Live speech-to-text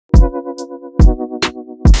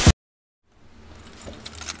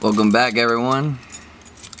Welcome back, everyone.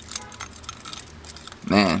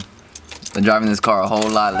 Man, been driving this car a whole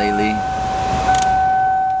lot lately.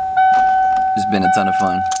 Just been a ton of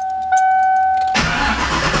fun.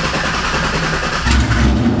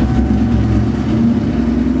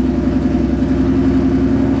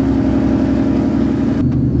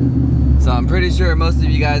 So I'm pretty sure most of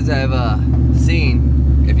you guys have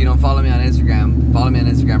seen, if you don't follow me on Instagram, follow me on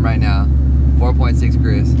Instagram right now,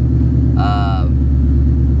 Fourpointsixchris.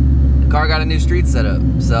 The car got a new street setup,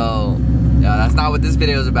 so that's not what this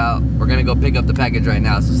video is about. We're gonna go pick up the package right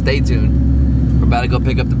now, so stay tuned. We're about to go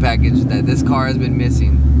pick up the package that this car has been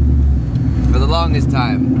missing for the longest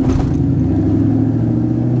time.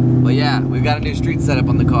 But yeah, we've got a new street setup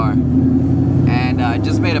on the car, and I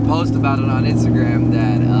just made a post about it on Instagram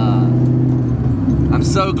that I'm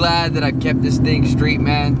so glad that I kept this thing street,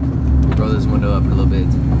 man. Throw this window up a little bit,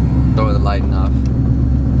 throw the lighting off.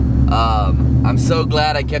 I'm so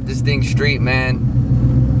glad I kept this thing street, man.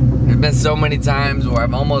 There's been so many times where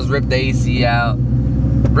I've almost ripped the AC out,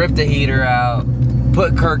 ripped the heater out,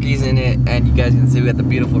 put Kirkies in it, and you guys can see we got the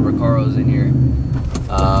beautiful Recaros in here.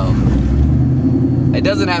 It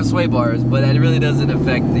doesn't have sway bars, but that really doesn't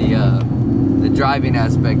affect the driving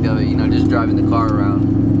aspect of it, you know, just driving the car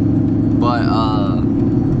around. But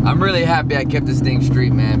I'm really happy I kept this thing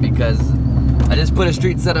street, man, because I just put a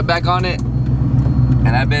street setup back on it,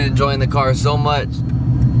 and I've been enjoying the car so much,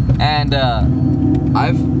 and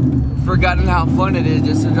I've forgotten how fun it is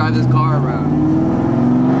just to drive this car around.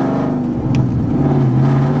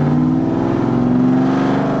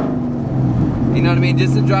 You know what I mean?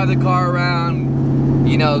 Just to drive the car around,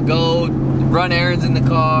 you know, go run errands in the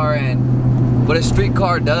car, and what a street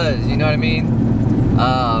car does, you know what I mean?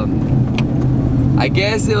 I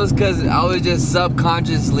guess it was because I was just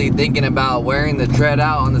subconsciously thinking about wearing the tread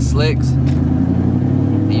out on the slicks.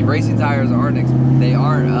 The racing tires they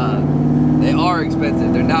are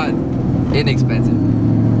expensive. They're not inexpensive.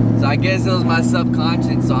 So I guess it was my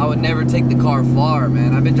subconscious, so I would never take the car far,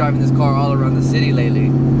 man. I've been driving this car all around the city lately,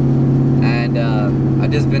 and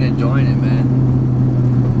I've just been enjoying it, man.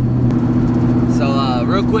 So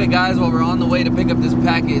real quick, guys, while we're on the way to pick up this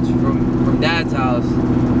package from Dad's house,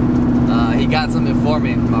 he got something for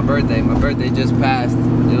me for my birthday. My birthday just passed.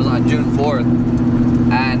 It was on June 4th,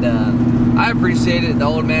 and I appreciate it. The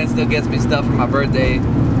old man still gets me stuff for my birthday.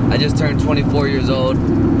 I just turned 24 years old,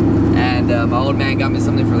 and my old man got me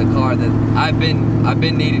something for the car that I've been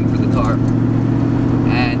needing for the car,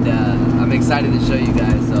 and I'm excited to show you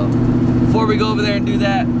guys. So before we go over there and do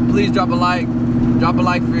that, please drop a like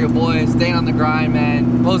for your boy. Staying on the grind,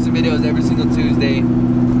 man. Posting videos every single Tuesday.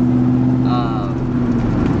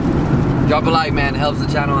 Drop a like, man. It helps the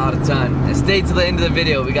channel out a ton. And stay till the end of the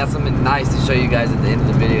video. We got something nice to show you guys at the end of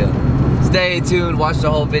the video. Stay tuned, watch the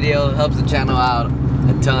whole video. It helps the channel out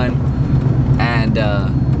a ton. And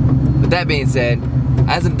with that being said,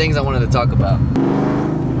 I had some things I wanted to talk about.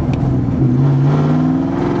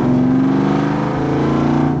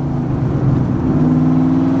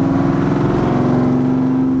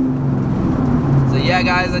 So yeah,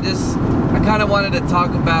 guys, I kind of wanted to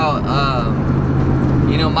talk about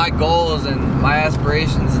you know, my goals and my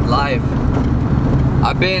aspirations in life.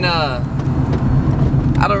 I've been I'm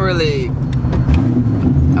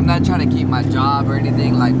not trying to keep my job or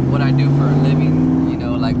anything, like what I do for a living, you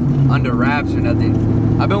know, like under wraps or nothing.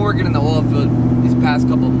 I've been working in the oil field these past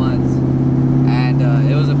couple months, and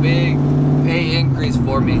it was a big pay increase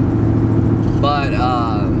for me, but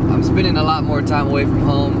I'm spending a lot more time away from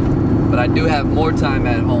home, but I do have more time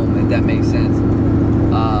at home, if that makes sense.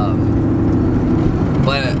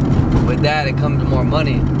 But with that, it comes more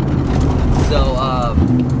money. So,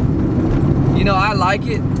 you know, I like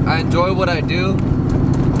it. I enjoy what I do.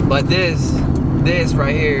 But this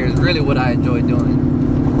right here is really what I enjoy doing.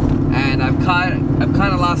 And I've kind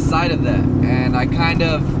of lost sight of that. And I kind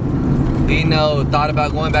of, you know, thought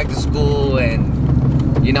about going back to school. And,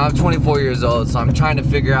 you know, I'm 24 years old, so I'm trying to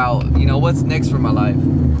figure out, you know, what's next for my life.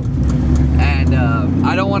 And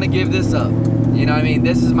I don't want to give this up. You know what I mean?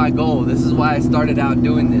 This is my goal. This is why I started out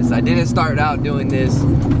doing this. I didn't start out doing this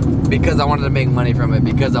because I wanted to make money from it,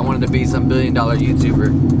 because I wanted to be some billion-dollar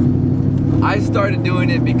YouTuber. I started doing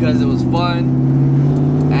it because it was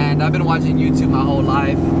fun, and I've been watching YouTube my whole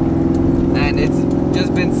life, and it's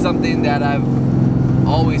just been something that I've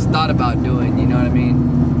always thought about doing, you know what I mean?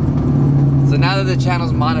 So now that the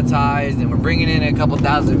channel's monetized and we're bringing in a couple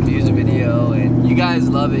thousand views a video, and you guys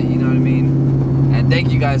love it, you know what I mean? And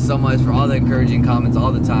thank you guys so much for all the encouraging comments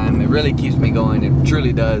all the time. It really keeps me going. It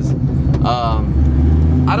truly does.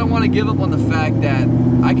 I don't want to give up on the fact that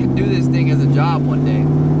I could do this thing as a job one day.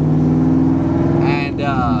 And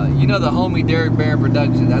you know the homie Derek Barron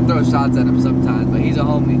Productions. I throw shots at him sometimes, but he's a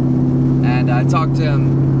homie, and I talk to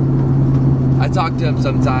him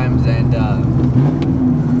sometimes, and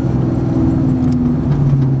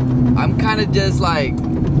I'm kind of just like,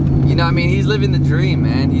 you know what I mean, he's living the dream,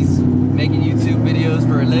 man. He's making YouTube videos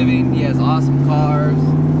for a living. He has awesome cars.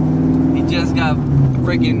 He just got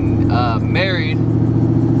freaking married.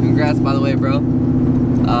 Congrats, by the way, bro.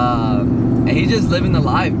 And he's just living the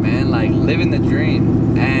life, man, like living the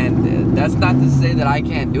dream. And that's not to say that I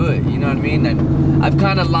can't do it, you know what I mean? And I've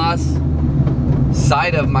kind of lost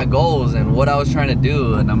sight of my goals and what I was trying to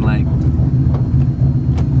do, and I'm like,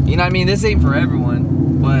 you know what I mean, this ain't for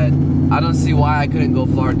everyone, but I don't see why I couldn't go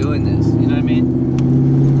far doing this, you know what I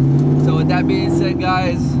mean? So with that being said,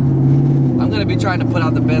 guys, I'm gonna be trying to put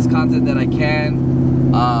out the best content that I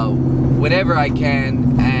can, whatever I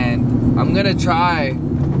can, and I'm gonna try,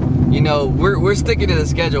 you know, we're sticking to the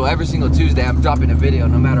schedule. Every single Tuesday I'm dropping a video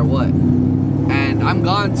no matter what. And I'm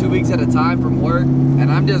gone 2 weeks at a time from work, and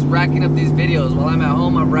I'm just racking up these videos. While I'm at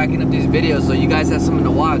home, I'm racking up these videos so you guys have something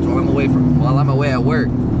to watch while I'm away at work.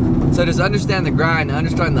 So just understand the grind,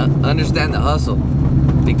 understand the hustle,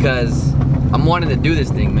 because I'm wanting to do this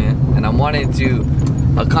thing, man, and I'm wanting to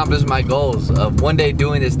accomplish my goals of one day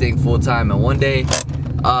doing this thing full time, and one day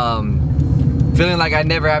feeling like I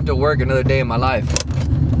never have to work another day in my life,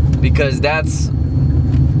 because that's,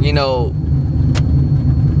 you know,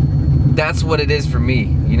 that's what it is for me,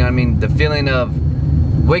 you know what I mean? The feeling of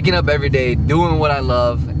waking up every day, doing what I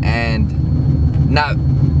love, and not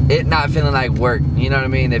feeling like work, you know what I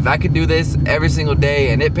mean? If I could do this every single day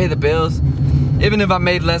and it paid the bills, even if I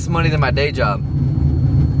made less money than my day job,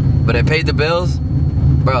 but it paid the bills,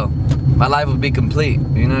 bro, my life would be complete,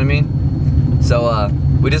 you know what I mean? So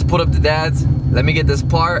we just pulled up to Dad's. Let me get this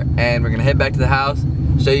part, and we're gonna head back to the house,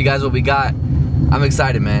 show you guys what we got. I'm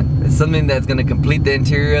excited, man. It's something that's gonna complete the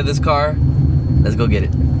interior of this car. Let's go get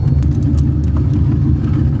it.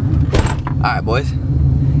 Alright, boys,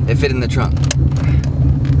 it fit in the trunk.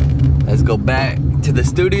 Let's go back to the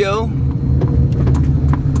studio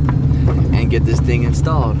and get this thing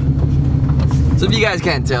installed. So if you guys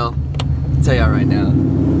can't tell, I'll tell y'all right now,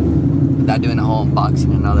 without doing a whole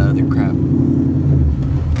unboxing and all that other crap,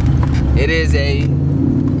 it is a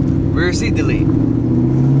rear seat delete.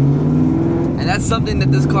 And that's something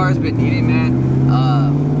that this car has been needing, man.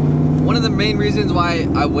 One of the main reasons why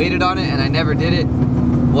I waited on it and I never did it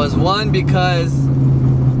was, one, because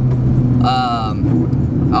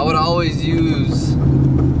I would always use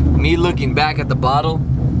me looking back at the bottle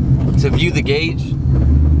to view the gauge.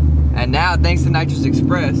 And now, thanks to Nitrous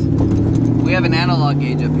Express, we have an analog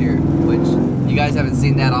gauge up here, which you guys haven't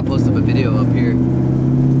seen that. I'll post up a video up here.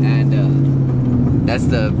 And that's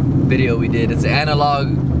the video we did. It's an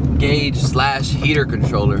analog gauge / heater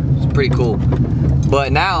controller. It's pretty cool.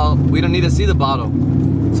 But now we don't need to see the bottle,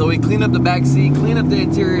 so we clean up the back seat, clean up the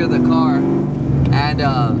interior of the car, and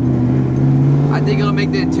I think it'll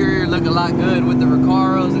make the interior look a lot good with the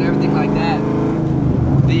Recaros and everything like that.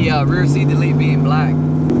 The rear seat delete being black.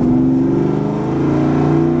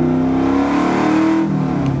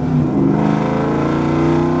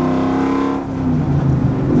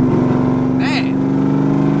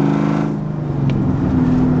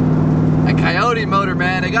 Coyote motor,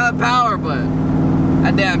 man. They got power, but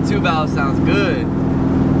that damn 2-valve sounds good.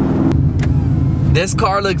 This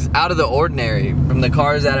car looks out of the ordinary from the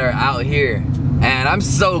cars that are out here, and I'm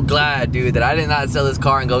so glad, dude, that I did not sell this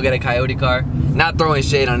car and go get a Coyote car. Not throwing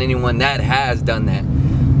shade on anyone that has done that,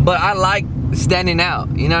 but I like standing out,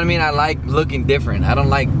 you know what I mean? I like looking different. I don't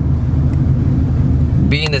like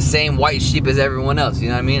being the same white sheep as everyone else, you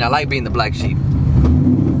know what I mean? I like being the black sheep.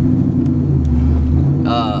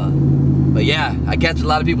 But yeah, I catch a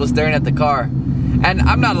lot of people staring at the car, and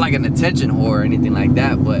I'm not like an attention whore or anything like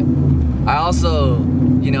that, but I also,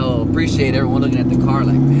 you know, appreciate everyone looking at the car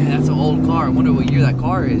like, man, that's an old car. I wonder what year that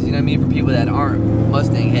car is, you know what I mean? For people that aren't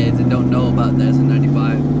Mustang heads and don't know about the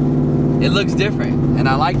SM95, it looks different, and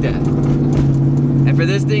I like that. And for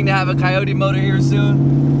this thing to have a Coyote motor here soon,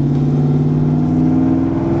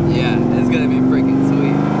 yeah, it's gonna be freaking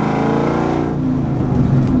sweet.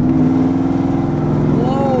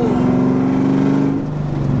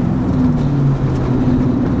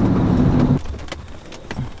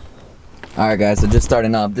 Alright guys, so just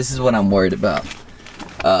starting off, this is what I'm worried about.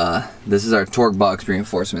 This is our torque box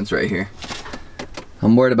reinforcements right here.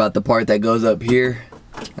 I'm worried about the part that goes up here,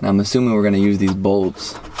 and I'm assuming we're going to use these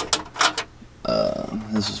bolts.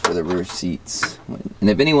 This is for the rear seats. And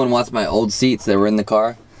if anyone wants my old seats that were in the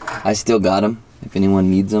car, I still got them. If anyone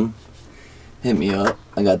needs them, hit me up.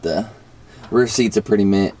 I got the rear seats are pretty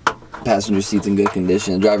mint. Passenger seat's in good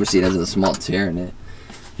condition. The driver's seat has a small tear in it.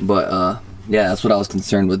 But yeah, that's what I was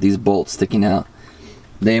concerned with, these bolts sticking out.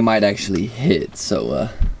 They might actually hit, so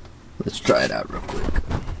let's try it out real quick.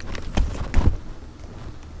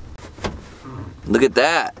 Look at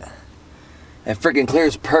that. It freaking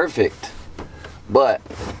clears perfect. But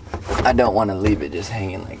I don't want to leave it just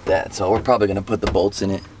hanging like that, so we're probably gonna put the bolts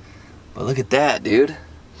in it. But look at that, dude.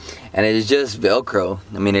 And it is just Velcro.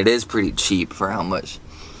 I mean, it is pretty cheap for how much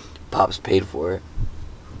Pops paid for it.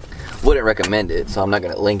 Wouldn't recommend it, so I'm not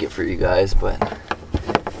gonna link it for you guys, but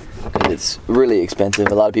it's really expensive.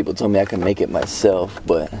 A lot of people told me I could make it myself,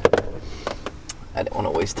 but I didn't want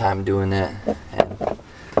to waste time doing that. And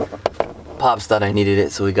Pops thought I needed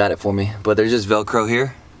it, so he got it for me. But there's just Velcro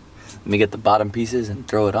here. Let me get the bottom pieces and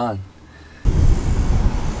throw it on.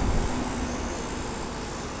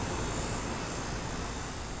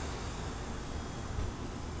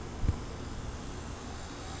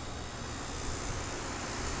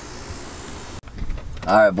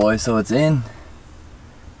 Alright boys, so it's in.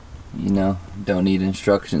 You know, don't need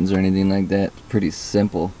instructions or anything like that. It's pretty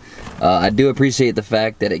simple. I do appreciate the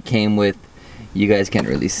fact that it came with, you guys can't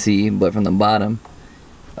really see, but from the bottom,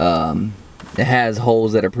 it has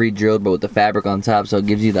holes that are pre-drilled but with the fabric on top, so it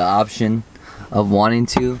gives you the option of wanting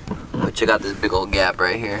to. But check out this big old gap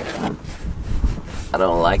right here. I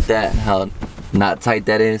don't like that, how not tight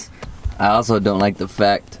that is. I also don't like the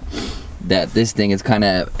fact that this thing is kind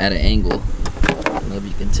of at an angle. I don't know if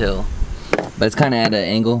you can tell, but it's kind of at an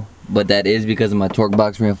angle, but that is because of my torque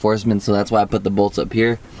box reinforcement, so that's why I put the bolts up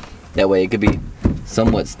here. That way it could be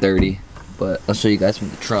somewhat sturdy. But I'll show you guys from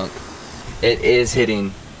the trunk. It is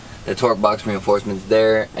hitting the torque box reinforcements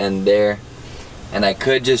there, and I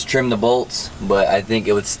could just trim the bolts, but I think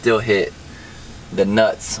it would still hit the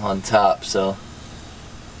nuts on top, so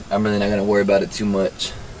I'm really not gonna worry about it too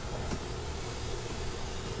much.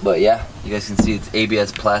 But yeah, you guys can see it's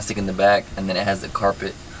ABS plastic in the back, and then it has the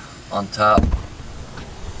carpet on top.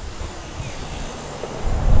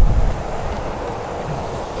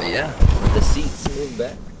 But yeah, the seats move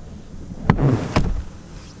back.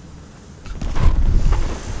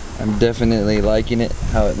 I'm definitely liking it,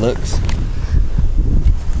 how it looks.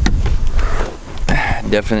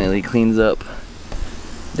 Definitely cleans up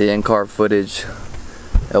the in-car footage.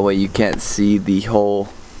 That way you can't see the whole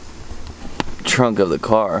trunk of the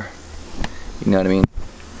car. You know what I mean?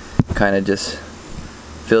 Kind of just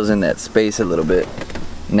fills in that space a little bit.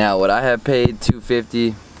 Now, would I have paid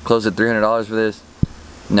 $250, close to $300 for this?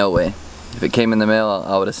 No way. If it came in the mail,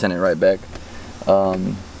 I would have sent it right back.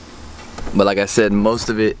 But like I said, most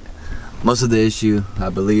of the issue, I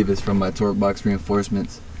believe, is from my torque box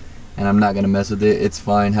reinforcements, and I'm not gonna mess with it. It's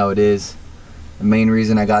fine how it is. The main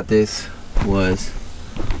reason I got this was,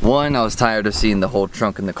 one, I was tired of seeing the whole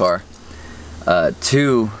trunk in the car.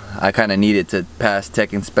 Two, I kind of needed to pass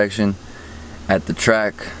tech inspection at the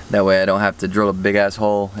track. That way I don't have to drill a big ass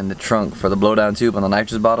hole in the trunk for the blowdown tube on the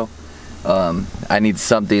nitrous bottle. I need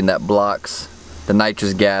something that blocks the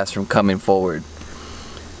nitrous gas from coming forward.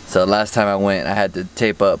 So last time I went, I had to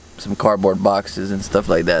tape up some cardboard boxes and stuff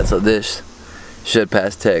like that. So this should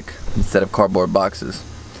pass tech instead of cardboard boxes.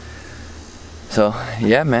 So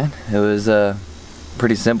yeah, man, it was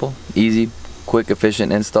pretty simple, easy, quick,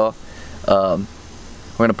 efficient install. We're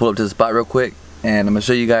gonna pull up to the spot real quick, and I'm gonna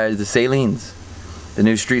show you guys the Salines, the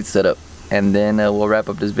new street setup, and then we'll wrap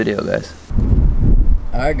up this video, guys.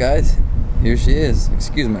 Alright guys, here she is.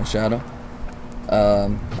 Excuse my shadow.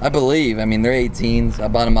 I believe, I mean, they're 18s. I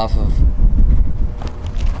bought them off of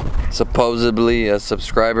supposedly a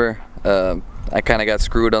subscriber. I kind of got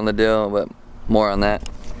screwed on the deal, but more on that.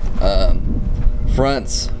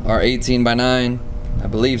 Fronts are 18 by 9, I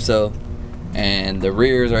believe so, and the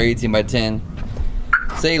rears are 18 by 10.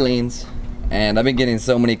 Salines, and I've been getting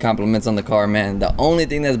so many compliments on the car, man. The only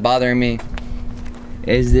thing that's bothering me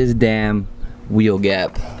is this damn wheel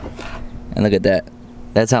gap. And look at that.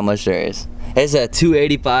 That's how much there is. It's a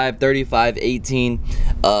 285, 35, 18.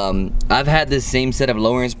 I've had this same set of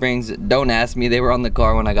lowering springs. Don't ask me, they were on the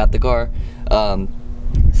car when I got the car.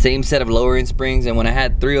 Same set of lowering springs, and when I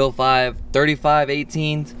had 305, 35,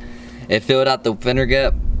 18s, it filled out the fender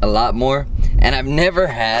gap a lot more. And I've never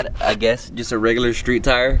had, I guess, just a regular street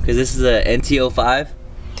tire, because this is a NT05.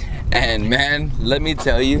 And man, let me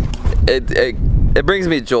tell you, it brings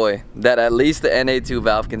me joy that at least the NA2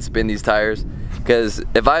 valve can spin these tires. Because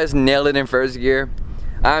if I just nail it in first gear,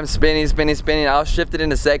 I'm spinning, I'll shift it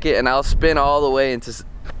into second, and I'll spin all the way into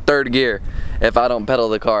third gear if I don't pedal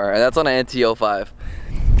the car. And that's on an NT05.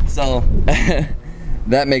 So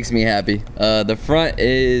that makes me happy. The front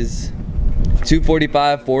is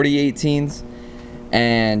 245, 40, 18s.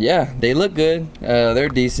 And yeah, they look good. They're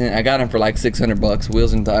decent. I got them for like 600 bucks,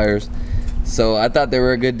 wheels and tires. So I thought they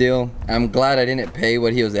were a good deal. I'm glad I didn't pay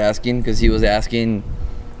what he was asking, because he was asking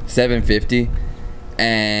 $750,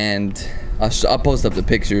 and I'll post up the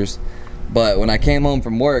pictures. But when I came home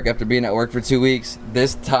from work after being at work for 2 weeks,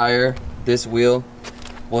 this tire, this wheel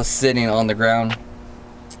was sitting on the ground.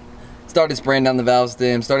 Started spraying down the valve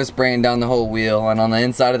stem, started spraying down the whole wheel, and on the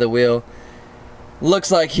inside of the wheel,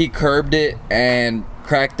 looks like he curbed it and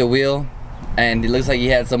cracked the wheel, and it looks like he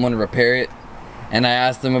had someone repair it. And I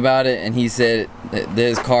asked him about it, and he said that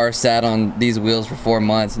his car sat on these wheels for 4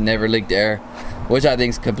 months and never leaked air, which I think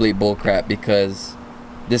is complete bullcrap, because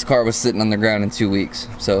this car was sitting on the ground in 2 weeks.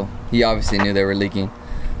 So he obviously knew they were leaking.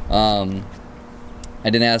 I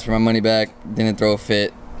didn't ask for my money back, didn't throw a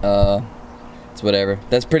fit. It's whatever.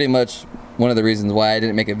 That's pretty much one of the reasons why I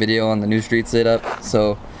didn't make a video on the new street setup.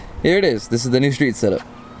 So here it is. This is the new street setup.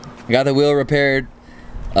 I got the wheel repaired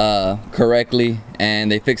correctly, and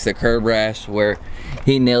they fixed the curb rash where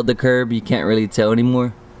he nailed the curb. You can't really tell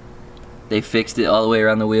anymore. They fixed it all the way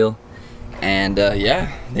around the wheel, and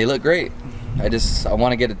yeah, they look great. I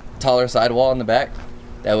want to get a taller sidewall in the back,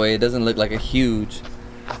 that way it doesn't look like a huge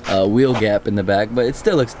wheel gap in the back, but it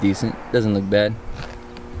still looks decent, doesn't look bad.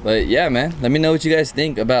 But yeah, man, let me know what you guys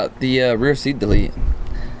think about the rear seat delete.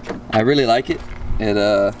 I really like it.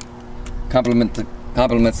 It complements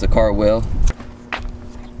the car well.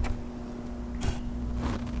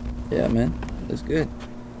 Yeah, man, looks good.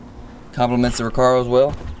 Complements the car as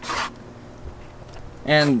well.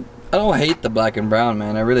 And I don't hate the black and brown,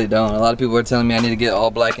 man. I really don't. A lot of people are telling me I need to get all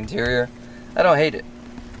black interior. I don't hate it,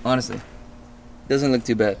 honestly. Doesn't look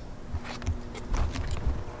too bad.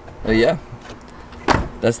 But yeah,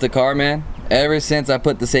 that's the car, man. Ever since I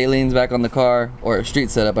put the salines back on the car, or street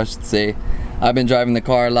setup I should say, I've been driving the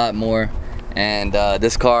car a lot more. And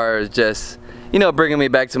this car is just, you know, bringing me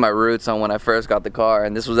back to my roots on when I first got the car.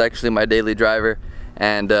 And this was actually my daily driver.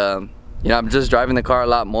 And you know, I'm just driving the car a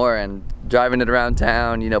lot more, and driving it around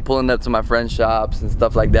town, you know, pulling up to my friends' shops and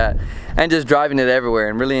stuff like that, and just driving it everywhere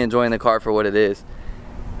and really enjoying the car for what it is.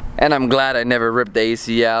 And I'm glad I never ripped the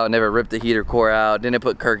AC out, never ripped the heater core out, didn't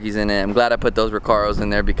put Kirkies in it. I'm glad I put those Recaros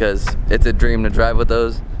in there, because it's a dream to drive with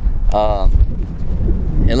those.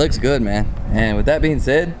 It looks good, man. And with that being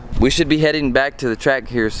said, we should be heading back to the track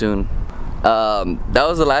here soon. That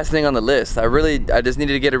was the last thing on the list. I just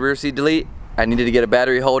needed to get a rear seat delete. I needed to get a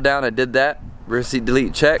battery hold down. I did that. Rear seat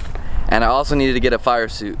delete, check. And I also needed to get a fire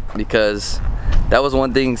suit, because that was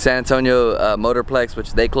one thing San Antonio Motorplex,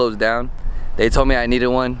 which they closed down. They told me I needed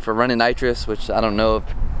one for running nitrous, which I don't know if,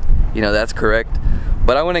 you know, that's correct.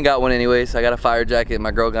 But I went and got one anyways. I got a fire jacket.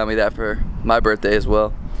 My girl got me that for my birthday as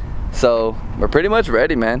well. So we're pretty much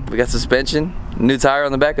ready, man. We got suspension, new tire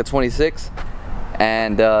on the back of 26.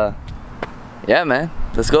 And yeah, man,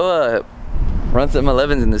 let's go run some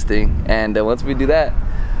 11s in this thing. And once we do that,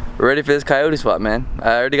 we're ready for this coyote swap, man.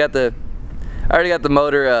 I already got the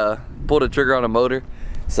motor, pulled the trigger on a motor,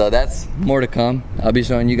 so that's more to come. I'll be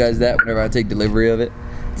showing you guys that whenever I take delivery of it.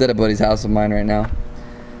 It's at a buddy's house of mine right now.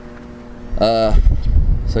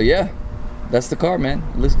 So yeah, that's the car, man.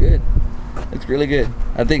 It looks good. Looks really good.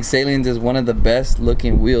 I think Salines is one of the best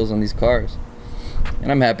looking wheels on these cars,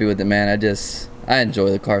 and I'm happy with it, man. I enjoy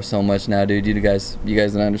the car so much now, dude. You guys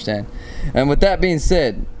don't understand. And with that being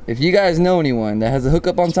said, if you guys know anyone that has a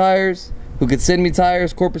hookup on tires, who could send me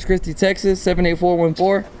tires, Corpus Christi, Texas,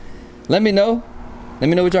 78414, let me know. Let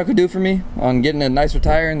me know what y'all could do for me on getting a nicer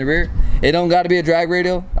tire in the rear. It don't got to be a drag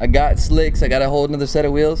radial. I got slicks. I got a whole another set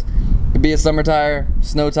of wheels. It could be a summer tire,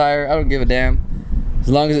 snow tire. I don't give a damn. As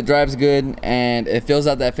long as it drives good and it fills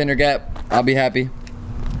out that fender gap, I'll be happy.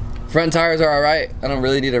 Front tires are alright. I don't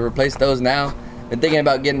really need to replace those now. Been thinking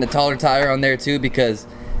about getting a taller tire on there too, because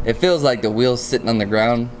it feels like the wheel's sitting on the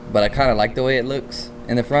ground, but I kind of like the way it looks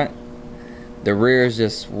in the front. The rear is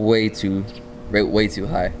just way too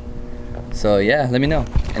high. So yeah, let me know.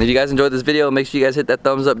 And if you guys enjoyed this video, make sure you guys hit that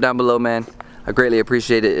thumbs up down below, man. I greatly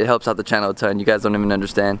appreciate it. It helps out the channel a ton. You guys don't even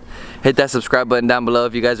understand. Hit that subscribe button down below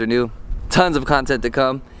if you guys are new. Tons of content to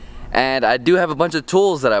come. And I do have a bunch of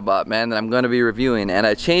tools that I bought, man, that I'm going to be reviewing. And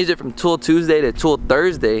I changed it from Tool Tuesday to Tool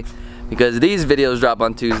Thursday, because these videos drop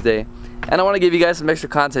on Tuesday. And I want to give you guys some extra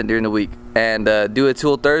content during the week, and do a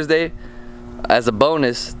Tool Thursday as a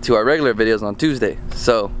bonus to our regular videos on Tuesday.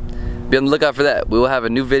 So be on the lookout for that. We will have a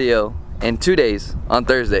new video in 2 days on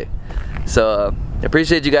Thursday. So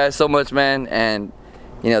appreciate you guys so much, man. And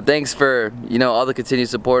you know, thanks for, you know, all the continued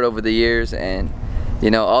support over the years, and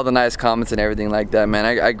you know, all the nice comments and everything like that, man.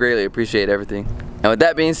 I greatly appreciate everything. And with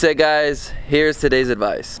that being said, guys, here's today's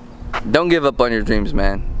advice. Don't give up on your dreams,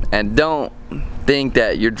 man. And don't think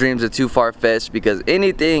that your dreams are too far-fetched, because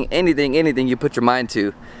anything you put your mind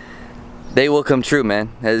to, they will come true,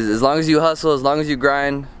 man. As long as you hustle, as long as you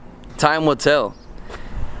grind, time will tell.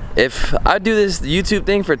 If I do this YouTube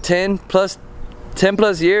thing for 10 plus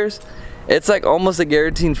years, it's like almost a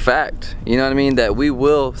guaranteed fact, you know what I mean, that we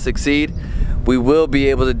will succeed. We will be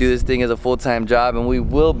able to do this thing as a full-time job, and we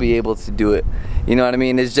will be able to do it. You know what I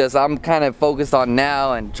mean? It's just I'm kind of focused on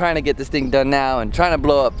now and trying to get this thing done now and trying to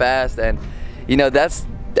blow up fast. And you know,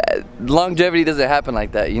 longevity doesn't happen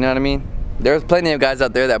like that. You know what I mean? There's plenty of guys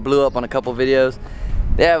out there that blew up on a couple videos.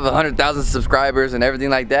 They have 100,000 subscribers and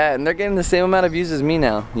everything like that, and they're getting the same amount of views as me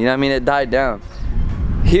now. You know what I mean? It died down.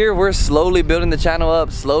 Here we're slowly building the channel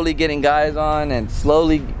up, slowly getting guys on, and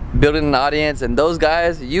slowly building an audience. And those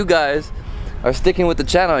guys, you guys, are sticking with the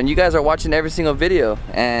channel, and you guys are watching every single video,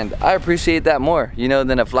 and I appreciate that more, you know,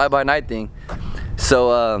 than a fly-by-night thing.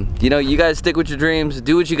 So you know, you guys stick with your dreams,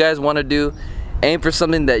 do what you guys want to do, aim for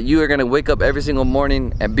something that you are going to wake up every single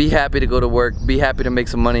morning and be happy to go to work, be happy to make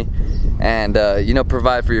some money, and you know,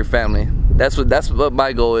 provide for your family. That's what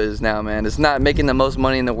my goal is now, man. It's not making the most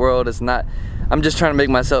money in the world. It's not. I'm just trying to make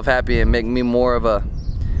myself happy and make me more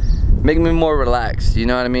relaxed, you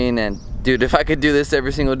know what I mean? And dude, if I could do this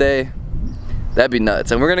every single day, that'd be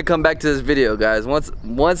nuts. And we're gonna come back to this video, guys.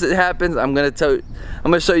 Once it happens, I'm gonna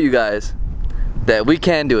show you guys that we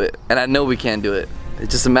can do it, and I know we can do it.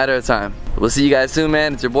 It's just a matter of time. We'll see you guys soon,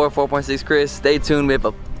 man. It's your boy 4.6Chris. Stay tuned. We have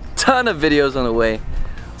a ton of videos on the way.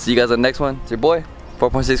 See you guys on the next one. It's your boy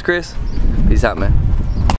 4.6Chris. Peace out, man.